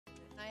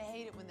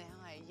hate it when they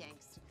hire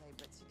Yanks to play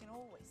Brits. You can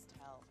always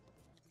tell.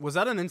 Was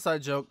that an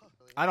inside joke?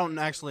 I don't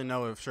actually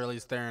know if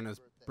Charlize Theron is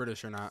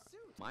British or not.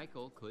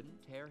 Michael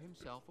couldn't tear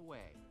himself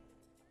away.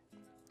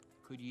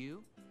 Could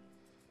you?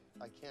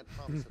 I can't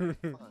promise it'll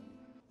be fun.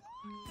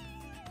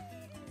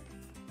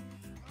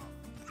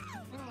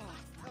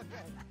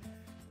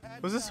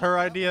 Was this her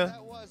idea?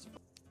 That was,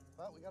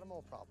 well, we got a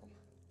mole problem.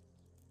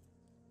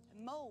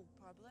 A mole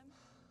problem?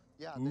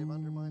 Yeah, they've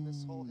undermined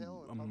this whole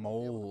hill. A And probably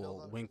won't be able to build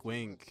mole. on it Wink, for 2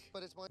 months. wink.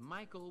 But it's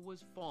Michael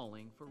was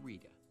falling for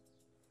Rita.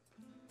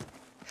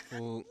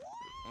 Well,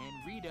 And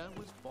Rita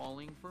was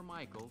falling for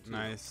Michael, too.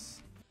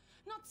 nice.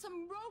 Not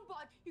some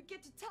robot you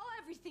get to tell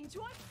everything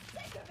to. I'm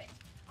sick of it.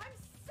 I'm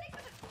sick of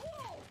it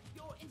all.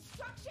 Your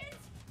instructions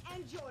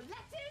and your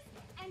letters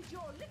and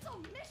your little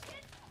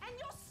missions and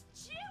your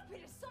stupid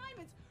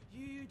assignments.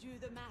 You do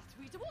the math,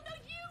 Rita. Well, no,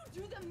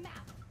 you do the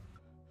math.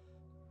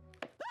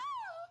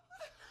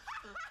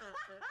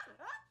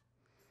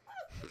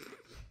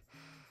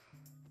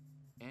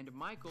 And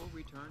Michael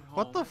returned home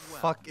What the as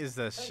well. fuck is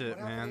that shit,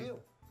 what happened to man? you?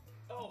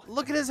 Oh,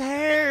 Look at his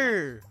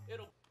hair!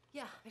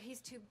 Yeah, but he's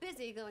too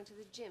busy going to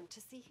the gym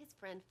to see his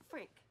friend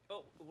Frank.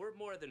 oh, we're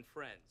more than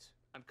friends.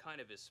 I'm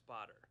kind of his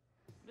spotter.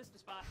 Mr.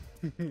 Spot.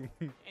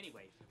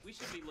 Anyway, we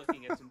should be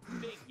looking at some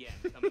big yen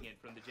coming in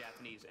from the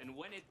Japanese, and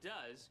when it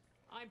does,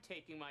 I'm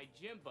taking my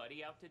gym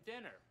buddy out to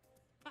dinner.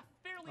 I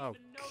barely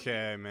even know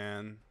Okay, you.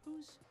 man.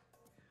 Who's?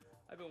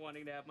 I've been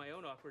wanting to have my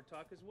own awkward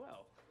talk as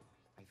well.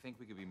 I think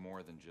we could be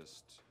more than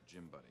just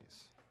gym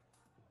buddies.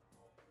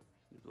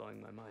 You're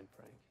blowing my mind,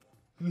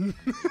 Frank.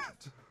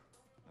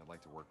 I'd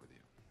like to work with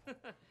you.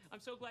 I'm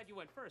so glad you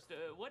went first.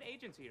 What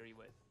agency are you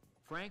with?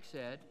 Frank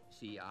said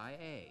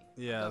CIA.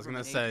 Yeah, I was gonna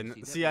Government say, agency that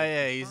was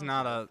CIA, he's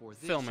not a responsible for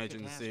this film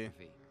agency.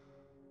 catastrophe.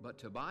 But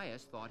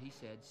Tobias thought he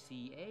said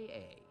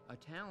CAA, a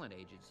talent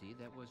agency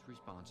that was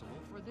responsible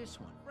for this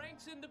one.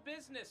 Frank's in the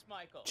business,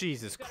 Michael.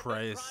 Jesus He's got a big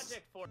Christ.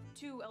 project for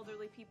 2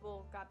 elderly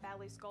people got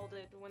badly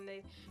scalded when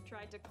they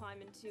tried to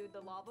climb into the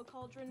lava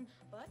cauldron,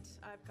 but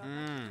I've got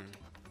that.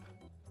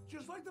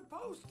 Just like the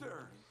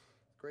poster.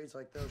 Grades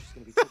like those, she's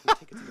gonna be taking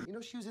tickets. You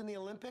know she was in the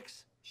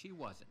Olympics? She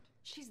wasn't.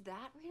 She's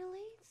that Rita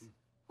Leeds?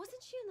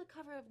 Wasn't she on the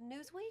cover of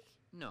Newsweek?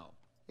 No.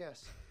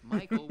 Yes.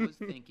 Michael was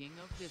thinking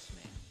of this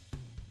man.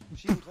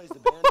 She even plays the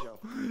banjo.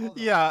 Although,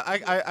 Yeah,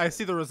 I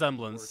see the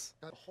resemblance.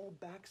 The whole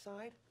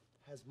backside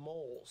has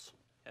moles.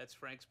 That's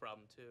Frank's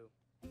problem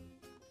too.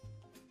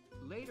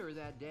 Later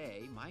that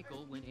day,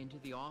 Michael went into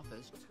the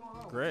office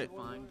Great. to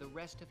find the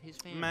rest of his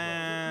family.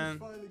 Man.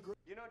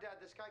 You know, Dad,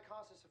 this guy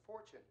cost us a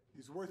fortune.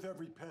 He's worth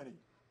every penny.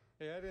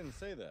 Hey, I didn't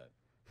say that.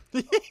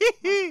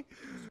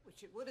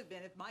 Which it would have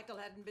been if Michael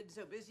hadn't been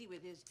so busy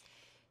with his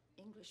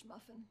English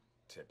muffin.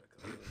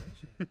 Typical.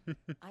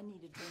 I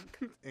need a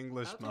drink.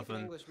 English I'll take muffin.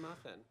 an English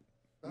muffin.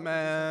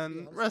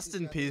 Man, rest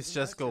in peace,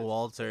 Jessica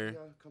Walter.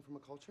 Come from a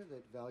culture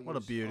that values What a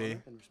beauty.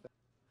 honor and respect.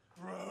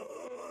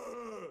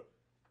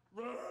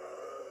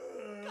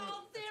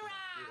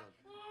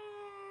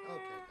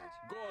 Okay, guys.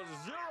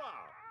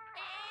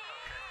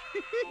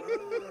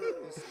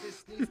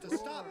 This needs to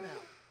stop now.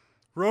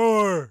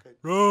 Roar! Okay.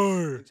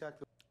 Roar!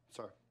 Exactly.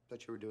 Sorry,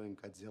 thought you were doing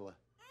Godzilla.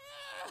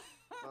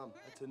 Mom,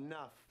 that's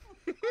enough.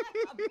 I'm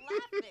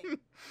laughing.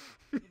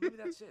 Maybe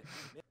that's it.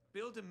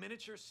 Build a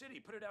miniature city.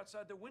 Put it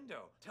outside the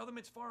window. Tell them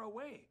it's far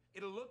away.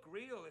 It'll look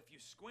real if you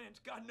squint.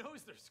 God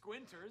knows they're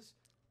squinters.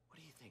 What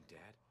do you think, Dad?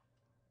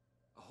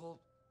 A whole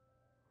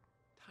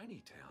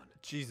tiny town.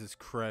 Jesus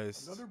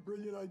Christ. Another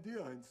brilliant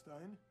idea,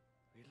 Einstein.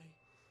 Really?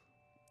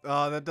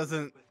 Oh, that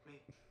doesn't. With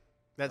me?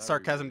 That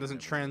sarcasm doesn't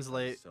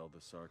translate. Sell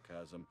the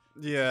sarcasm.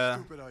 Yeah.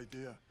 Stupid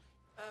idea.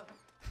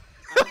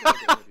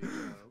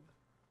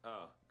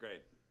 Oh,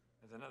 great.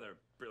 There's another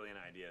brilliant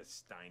idea,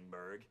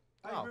 Steinberg.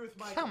 Oh,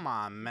 come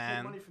on,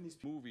 man.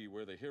 Movie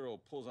where the hero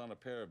pulls on a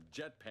pair of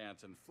jet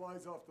pants and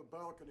Flies off the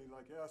balcony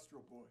like Astro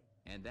Boy.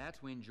 And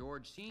that's when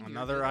George Sr.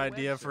 Another did a web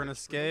idea for an search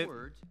the escape?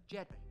 words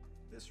jet.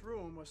 This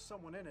room with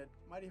someone in it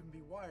might even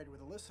be wired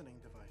with a listening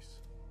device.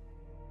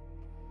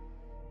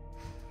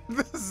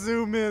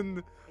 Zoom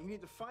in. And you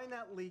need to find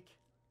that leak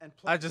and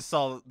plug I just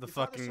saw the Your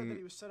father said that fucking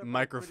he was set up by the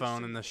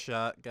microphone British in the Secret.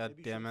 shot. God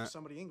Maybe damn for it.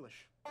 somebody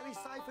English. And he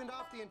siphoned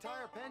off the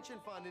entire pension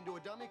fund into a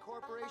dummy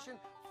corporation,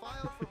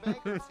 filed for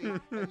bankruptcy,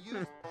 and used.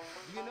 Do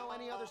you know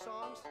any other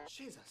songs?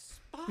 She's a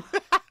spy.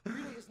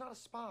 Really is not a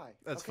spy.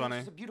 That's Okay, funny.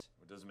 she's a beautiful.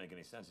 What doesn't make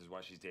any sense is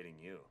why she's dating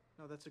you.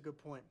 No, that's a good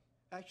point.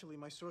 Actually,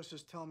 my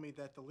sources tell me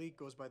that the leak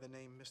goes by the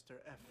name Mr.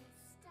 F.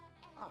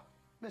 Ah,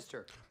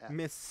 Mr. F. Mr.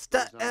 Who's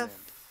not in. F. As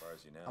far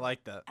as you know. I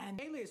like that. And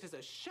Alias is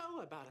a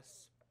show about a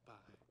spy.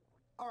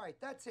 All right,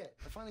 that's it.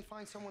 I finally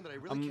find someone that I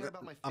really care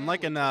about my family. I'm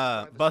like in to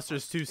drive a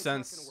Buster's spy. 2 It's not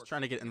gonna cents work.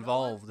 trying to get You know what?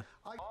 involved.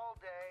 All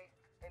day,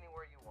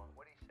 anywhere you want.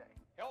 What do you say?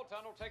 Hell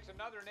Tunnel takes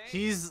another name.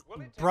 He's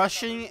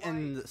brushing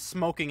and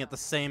smoking at the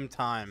same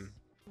time.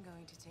 I'm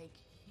going to take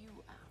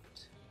you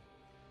out.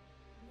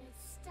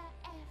 Mr.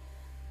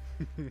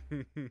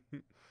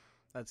 F.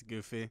 That's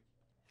goofy.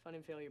 Fun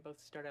and failure both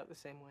start out the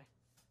same way.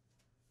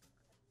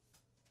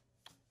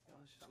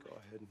 Let's just go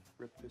ahead and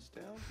rip this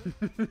down.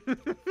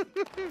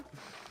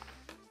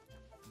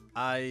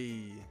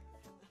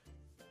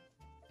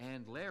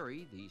 And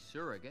Larry, the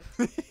surrogate,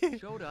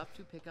 showed up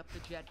to pick up the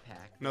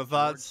jetpack. No that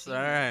thoughts? George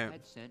All right.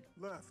 had sent.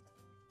 Left.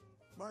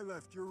 My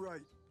left, you're right.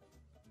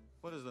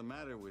 What is the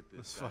matter with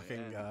this This guy? fucking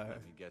And guy.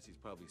 Let me guess, he's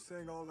probably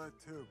Saying all that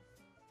too.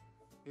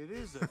 It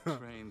is a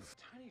train.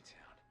 Tiny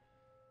Town.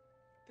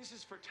 This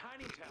is for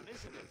Tiny Town,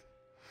 isn't it?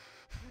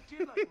 You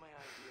did like my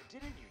idea,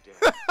 didn't you,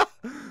 Dad?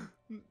 I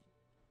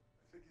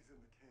think he's in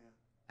the can.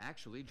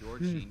 Actually,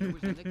 George Sr.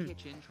 was in the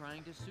kitchen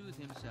trying to soothe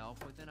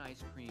himself with an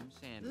ice cream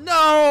sandwich.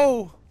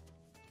 No!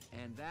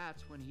 And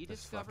that's when he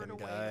This discovered a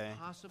fucking way guy. to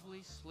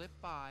possibly slip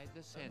by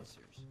the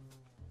censors.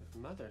 If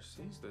Mother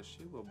sees this,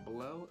 she will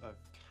blow a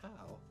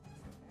cow.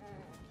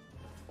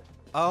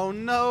 Oh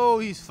no,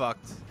 he's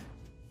fucked.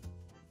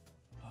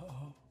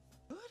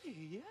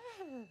 Goody,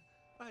 yeah.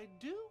 I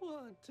do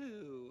want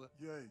to.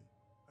 Yay.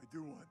 I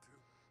do want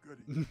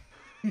to.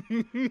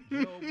 Goody.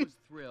 Joe was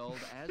thrilled,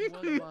 as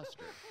was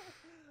Buster.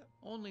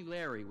 Only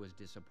Larry was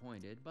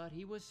disappointed, but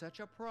he was such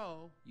a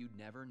pro, you'd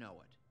never know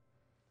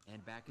it.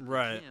 And back at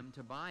Right. the gym,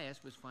 Tobias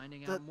was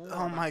finding The- out more oh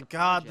about my the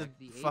god, project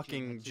the the agent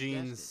fucking had suggested.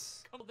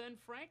 jeans. Well then,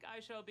 Frank, I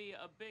shall be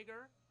a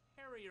bigger,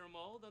 hairier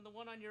mole than the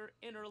one on your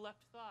inner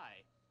left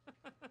thigh.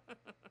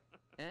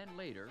 And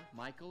later,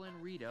 Michael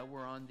and Rita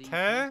were on the Huh?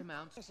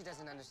 Tantamount. She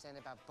doesn't understand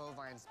about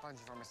bovine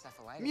spongiform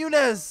encephalitis.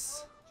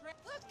 Muniz!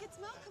 Look, it's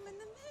Malcolm in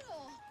the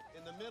middle.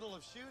 In the middle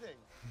of shooting,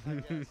 I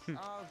guess.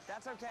 Oh,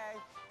 that's okay.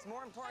 It's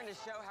more important to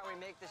show how we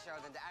make the show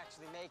than to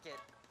actually make it.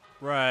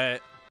 Right.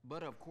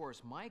 But of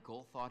course,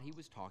 Michael thought he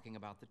was talking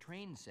about the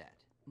train set,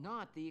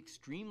 not the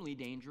extremely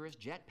dangerous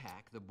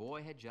jetpack the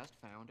boy had just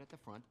found at the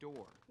front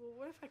door. Well,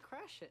 what if I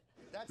crash it?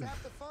 That's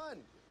half the fun.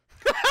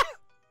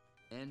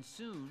 And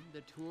soon the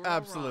tour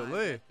Absolutely.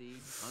 arrived at the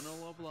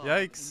tunnel of love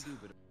Yikes. in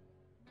Indubitably.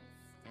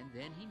 And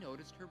then he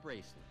noticed her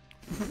bracelet.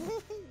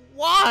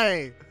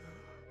 Why?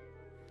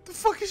 The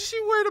fuck is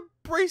she wearing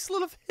a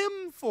bracelet of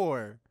him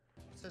for?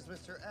 It says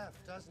Mr. F,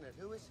 doesn't it?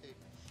 Who is he?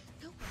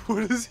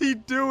 What is he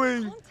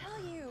doing? I'll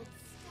tell you.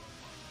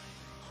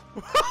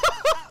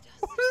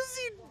 What is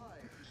he?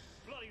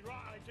 Bloody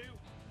right I do.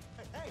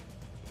 Hey,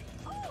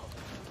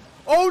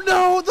 Oh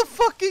no, the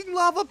fucking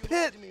lava you pit!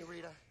 lied to me,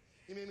 Rita.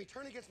 You made me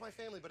turn against my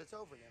family, but it's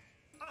over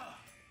now.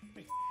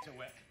 My so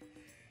wet.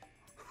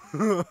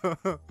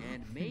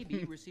 And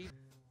maybe received.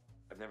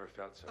 I've never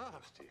felt so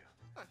close to you.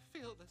 I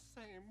feel the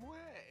same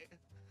way.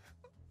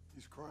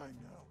 He's crying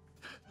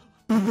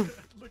now.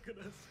 Look at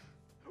us.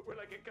 We're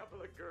like a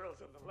couple of girls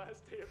on the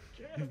last day of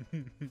camp.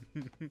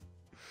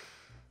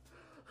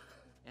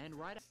 And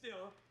right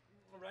Still,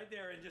 right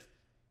there, and just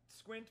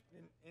squint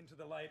into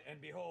the light, and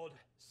behold,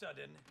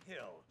 Sudden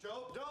Hill.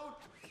 Joe, don't!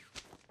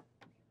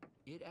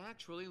 it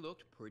actually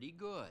looked pretty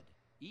good.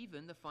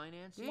 Even the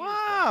financiers.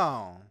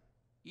 Wow.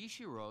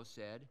 Ishiro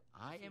said,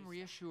 I am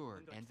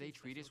reassured, and they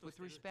treat us with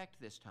respect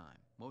this time.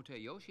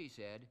 Motoyoshi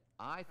said,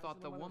 I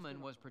thought the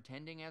woman was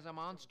pretending as a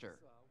monster,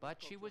 but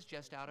she was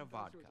just out of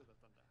vodka.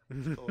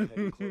 Go ahead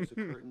and close the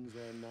curtains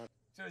and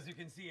So as you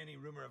can see, any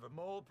rumor of a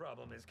mole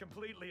problem is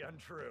completely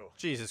untrue.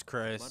 Jesus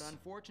Christ. But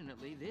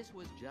unfortunately, this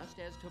was just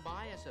as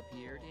Tobias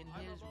appeared in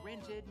his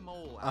rented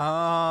mole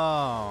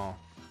Oh.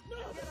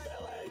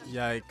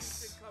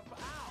 Yikes.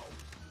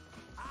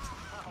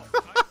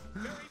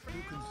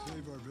 You can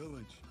save our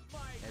village.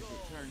 As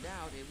it turned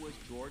out, it was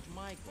George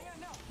Michael.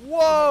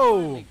 Whoa!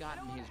 Who had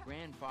finally gotten his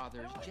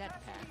grandfather's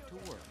jetpack to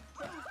work.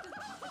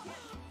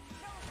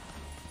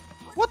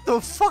 What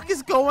the fuck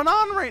is going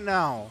on right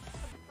now?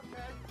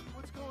 Okay,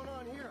 what's going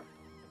on here?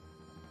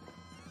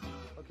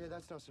 Okay,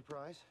 that's no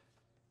surprise.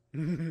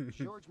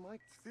 George Mike.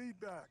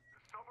 Feedback.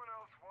 Someone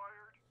else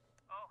wired?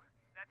 Oh,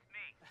 that's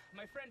me.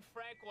 My friend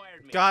Frank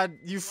wired me. God,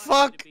 He you wanted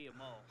fuck! me to be a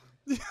mole.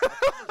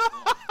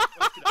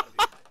 Let's get out of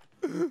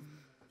here.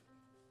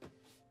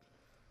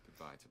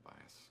 Goodbye,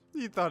 Tobias.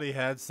 He thought he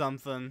had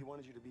something. He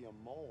wanted you to be a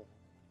mole.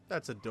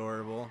 That's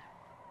adorable.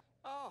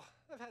 Oh,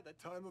 I've had the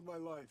Time of my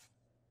life.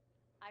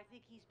 I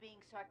think he's being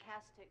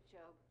sarcastic,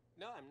 Joe.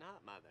 No, I'm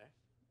not, Mother.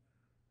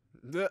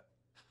 Duh.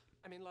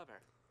 I mean, lover.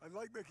 I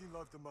like making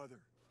love to Mother.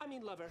 I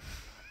mean, lover.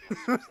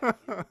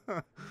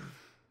 I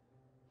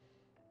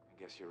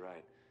guess you're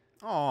right.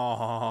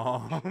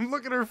 Aw,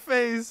 look at her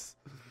face.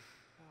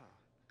 Oh,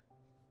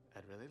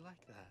 I'd really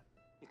like that.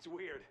 It's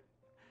weird.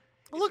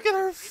 Look at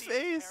her Idiot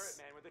face. parrot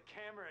man with a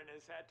camera in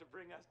his head to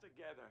bring us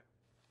together.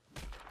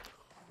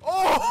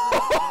 Oh!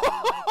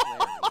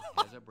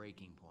 As a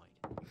breaking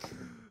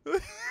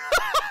point.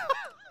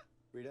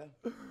 Rita,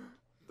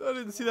 I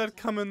didn't see that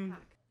coming.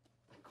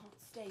 I can't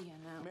stay here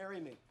now. marry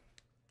me.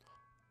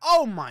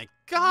 Oh my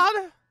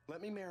god!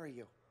 Let me marry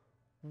you.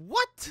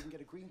 What? You can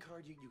get a green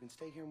card, you can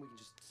stay here and we can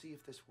just see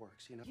if this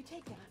works, you know? You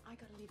take that. I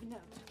gotta leave a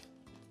note.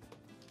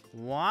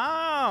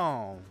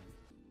 Wow.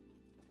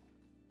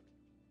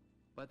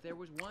 But there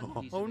was one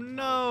piece Oh, of intelligence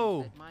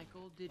no. that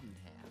Michael didn't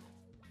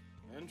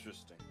have.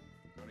 Interesting.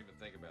 Don't even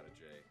think about it,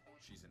 Jay.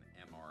 She's an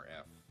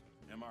MRF.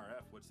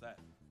 MRF, what's that?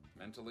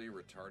 Mentally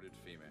retarded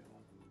female.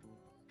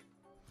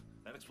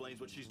 That explains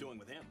what she's doing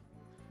with him.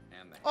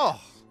 And the Oh.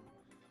 hands.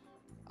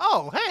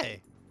 Oh,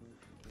 hey.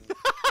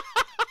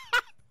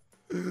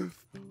 Oh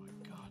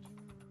my god.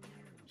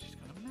 She's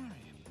gonna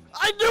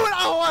I knew it!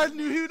 Oh, I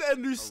knew he'd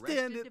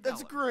understand it.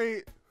 That's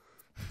great.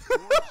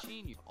 George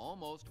Sr.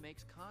 almost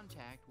makes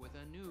contact with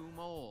a new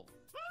mole.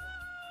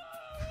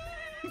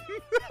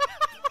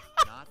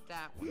 Not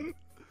that one.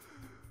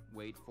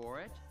 Wait for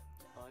it.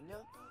 Anya?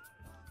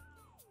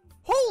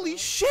 Holy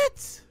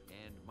shit!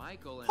 And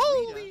Michael and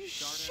Holy Rita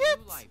start shit!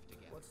 a new life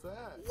together. What's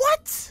that?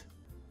 What?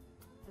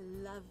 A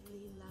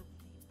lovely,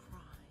 lovely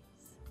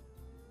prize.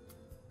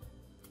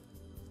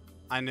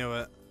 I knew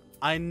it.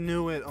 I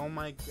knew it. Oh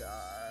my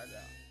god.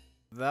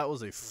 That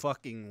was a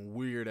fucking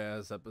weird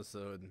ass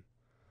episode.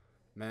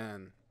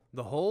 Man,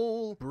 the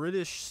whole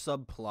British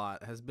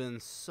subplot has been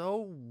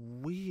so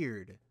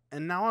weird.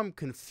 And now I'm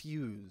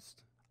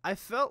confused. I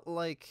felt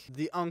like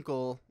the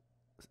uncle,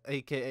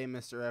 aka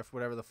Mr. F,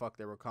 whatever the fuck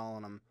they were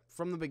calling him,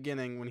 from the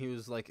beginning when he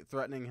was like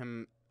threatening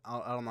him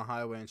out on the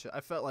highway and shit,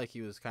 I felt like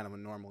he was kind of a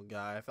normal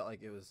guy. I felt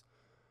like it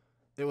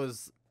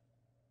was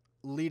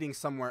leading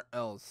somewhere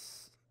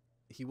else.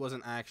 He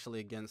wasn't actually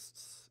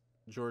against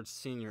George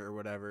Sr. or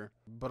whatever,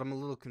 but I'm a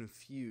little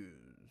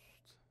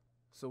confused.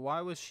 So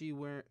why was she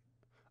wearing...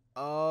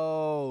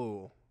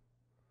 Oh,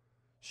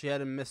 she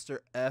had a Mr.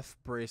 F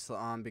bracelet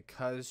on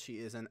because she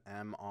is an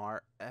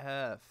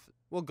MRF.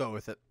 We'll go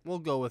with it. We'll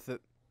go with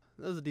it.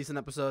 That was a decent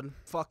episode.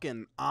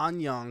 Fucking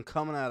Annyong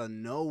coming out of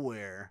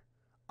nowhere.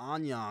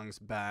 Annyong's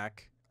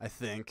back, I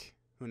think.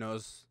 Who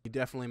knows? He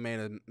definitely made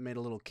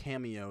a little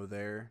cameo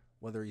there.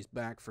 Whether he's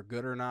back for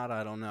good or not,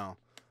 I don't know.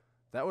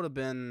 That would have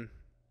been...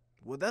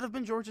 Would that have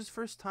been George's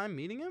first time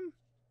meeting him?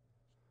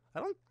 I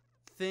don't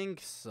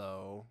think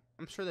so.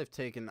 I'm sure they've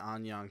taken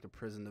Annyong to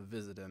prison to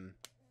visit him.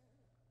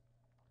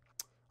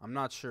 I'm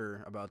not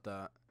sure about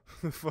that.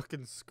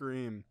 Fucking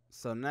scream.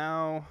 So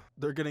now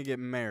they're gonna get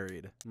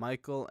married.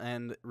 Michael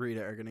and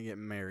Rita are gonna get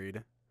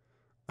married.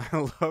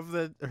 I love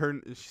that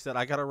she said,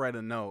 I gotta write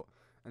a note.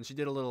 And she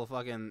did a little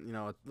fucking, you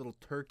know, a little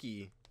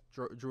turkey.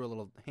 Drew a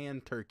little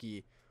hand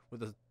turkey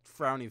with a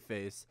frowny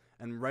face.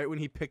 And right when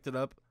he picked it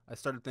up, I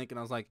started thinking,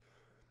 I was like,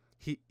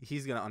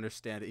 he's gonna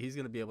understand it. He's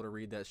gonna be able to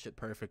read that shit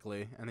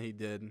perfectly. And he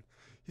did.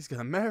 He's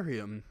gonna marry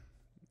him.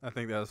 I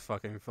think that was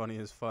fucking funny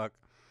as fuck.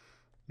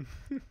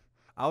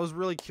 I was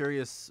really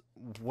curious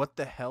what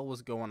the hell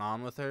was going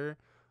on with her.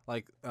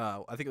 Like,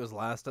 I think it was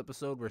last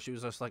episode where she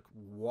was just like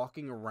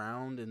walking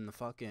around in the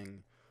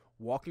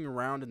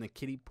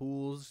kiddie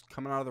pools,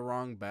 coming out of the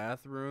wrong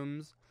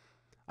bathrooms.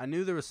 I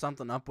knew there was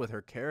something up with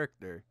her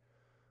character,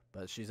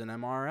 but she's an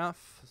MRF,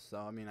 so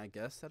I mean, I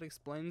guess that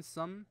explains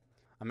some.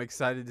 I'm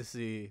excited to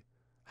see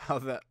how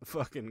that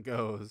fucking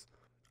goes.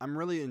 I'm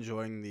really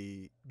enjoying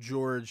the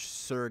George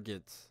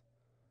surrogate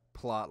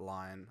plot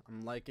line.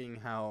 I'm liking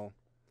how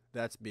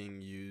that's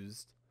being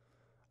used.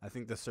 I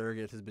think the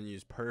surrogate has been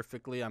used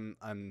perfectly. I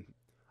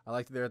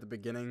liked there at the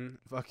beginning,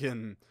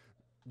 fucking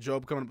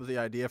Job coming up with the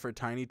idea for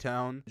Tiny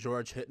Town,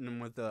 George hitting him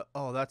with the,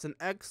 oh, that's an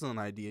excellent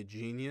idea,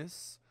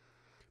 genius.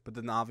 But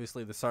then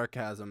obviously the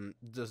sarcasm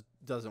just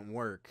doesn't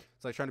work.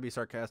 It's like trying to be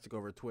sarcastic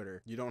over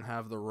Twitter. You don't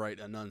have the right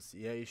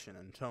enunciation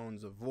and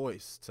tones of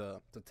voice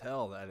to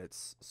tell that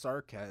it's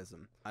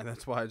sarcasm. And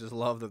that's why I just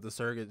love that the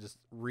surrogate just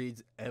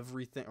reads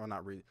everything, or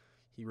not read,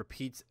 he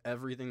repeats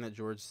everything that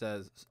George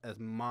says as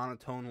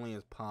monotonely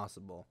as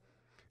possible.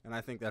 And I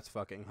think that's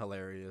fucking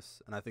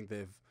hilarious. And I think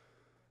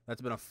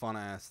that's been a fun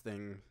ass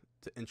thing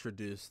to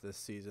introduce this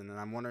season. And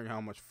I'm wondering how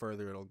much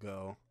further it'll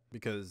go,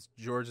 because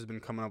George has been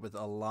coming up with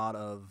a lot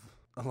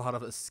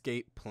of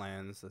escape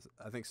plans.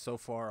 I think so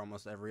far,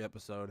 almost every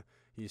episode,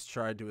 he's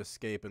tried to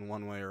escape in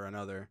one way or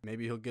another.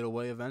 Maybe he'll get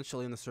away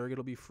eventually and the surrogate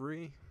will be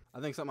free. I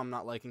think something I'm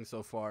not liking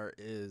so far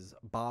is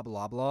Bob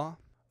Loblaw.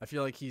 I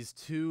feel like he's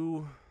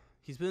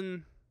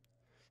been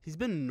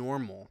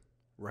normal,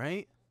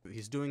 right?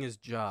 He's doing his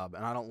job,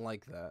 and I don't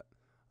like that.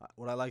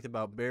 What I liked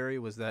about Barry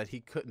was that he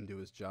couldn't do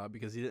his job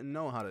because he didn't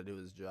know how to do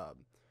his job.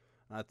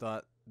 And I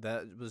thought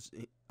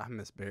I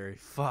miss Barry.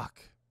 Fuck.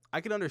 I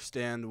can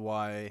understand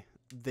why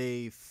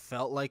they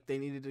felt like they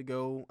needed to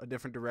go a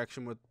different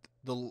direction with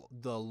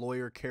the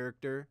lawyer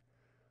character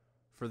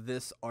for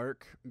this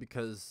arc,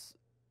 because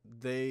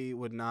they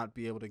would not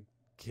be able to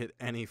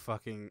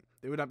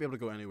they would not be able to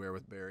go anywhere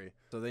with Barry.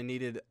 So they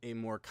needed a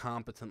more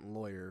competent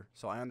lawyer.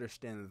 So I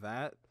understand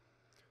that.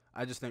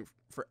 I just think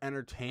for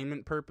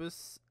entertainment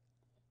purpose,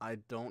 I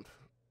don't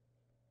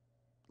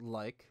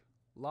like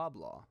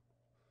Loblaw.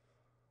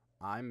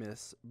 I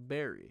miss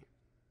Barry.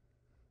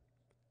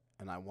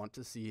 And I want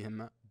to see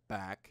him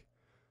back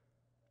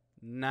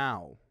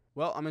now.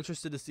 Well, I'm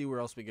interested to see where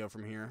else we go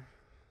from here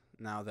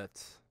now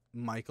that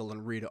Michael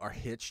and Rita are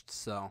hitched.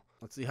 So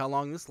let's see how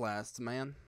long this lasts, man.